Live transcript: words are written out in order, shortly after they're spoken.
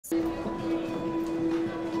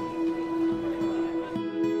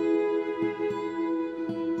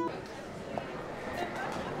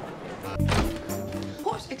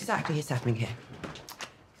exactly is happening here?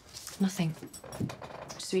 Nothing.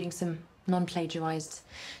 Just reading some non-plagiarized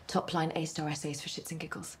top-line A-star essays for shits and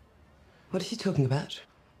giggles. What is she talking about?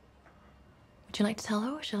 Would you like to tell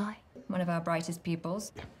her, or shall I? One of our brightest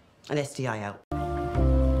pupils. An STI out.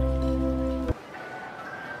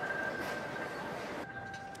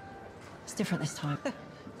 It's different this time.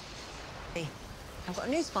 I've got a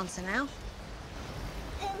new sponsor now.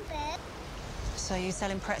 So you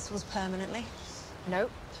selling pretzels permanently?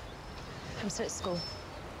 Nope. I'm still at school.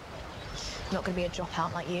 I'm not going to be a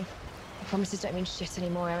dropout like you. Promises don't mean shit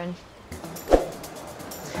anymore, Erin.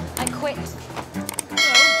 I quit.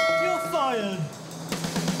 Oh, you're fired!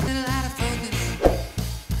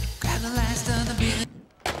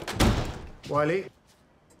 Wiley?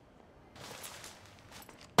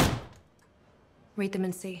 Read them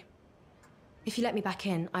and see. If you let me back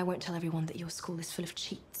in, I won't tell everyone that your school is full of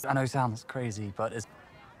cheats. I know it sounds crazy, but it's...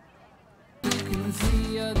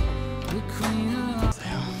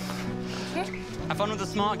 Have fun with the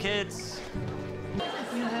smart kids.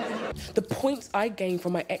 The points I gained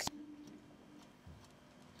from my ex...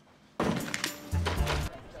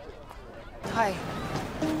 Hi.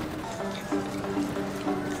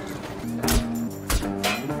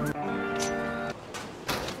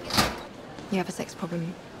 You have a sex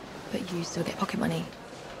problem, but you still get pocket money.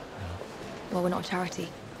 Well, we're not a charity.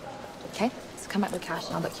 Okay? So come back with cash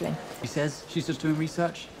and I'll book you in. She says she's just doing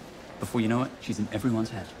research. Before you know it, she's in everyone's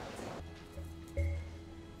head.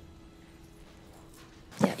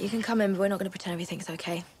 Yeah, you can come in, but we're not going to pretend everything's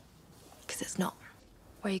okay. Because it's not.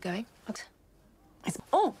 Where are you going?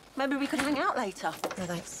 Oh, maybe we could hang out later. No,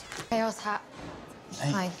 thanks. Chaos hat.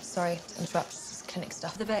 Hey. Hi, sorry to interrupt. This is clinic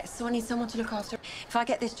stuff. The vet, so I need someone to look after. If I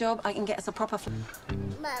get this job, I can get us a proper...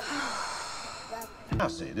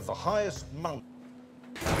 Acid, the highest monk.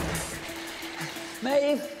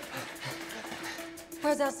 Maeve!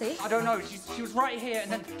 Where's Elsie? I don't know. She was right here,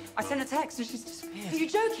 and then I sent a text, and she's disappeared. Are you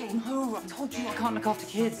joking? No, I told you I can't look after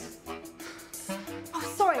kids. Oh,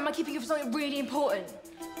 sorry. Am I keeping you for something really important?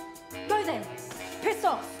 Go then. Piss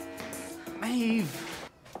off. Maeve!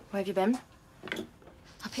 Where have you been?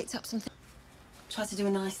 I picked up something. Tried to do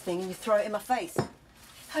a nice thing and you throw it in my face.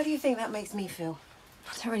 How do you think that makes me feel?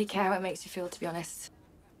 I don't really care how it makes you feel, to be honest.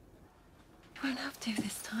 You won't have to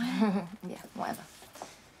this time. Yeah, whatever.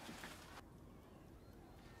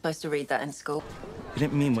 Supposed to read that in school. You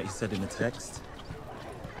didn't mean what you said in the text.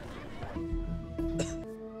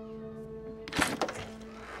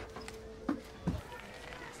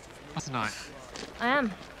 What's tonight? I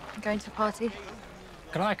am. I'm going to a party.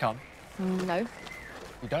 Can I come? No.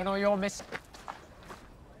 You don't know you're missing.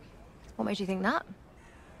 What made you think that?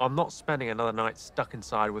 I'm not spending another night stuck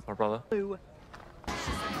inside with my brother. Is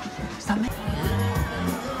that me?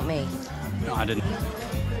 Me. No, I didn't.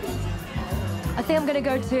 I think I'm gonna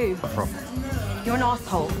go too. You're an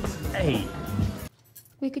asshole. Hey!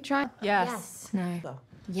 We could try. Yes. No.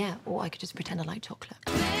 Yeah, or I could just pretend I like chocolate.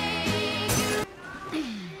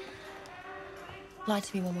 Lie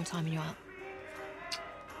to me one more time and you're out.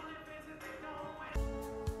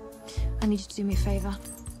 I need you to do me a favor.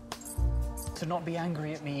 To not be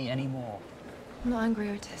angry at me anymore. I'm not angry,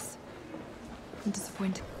 Otis. I'm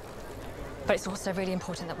disappointed. But it's also really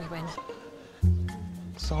important that we win.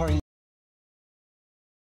 Sorry.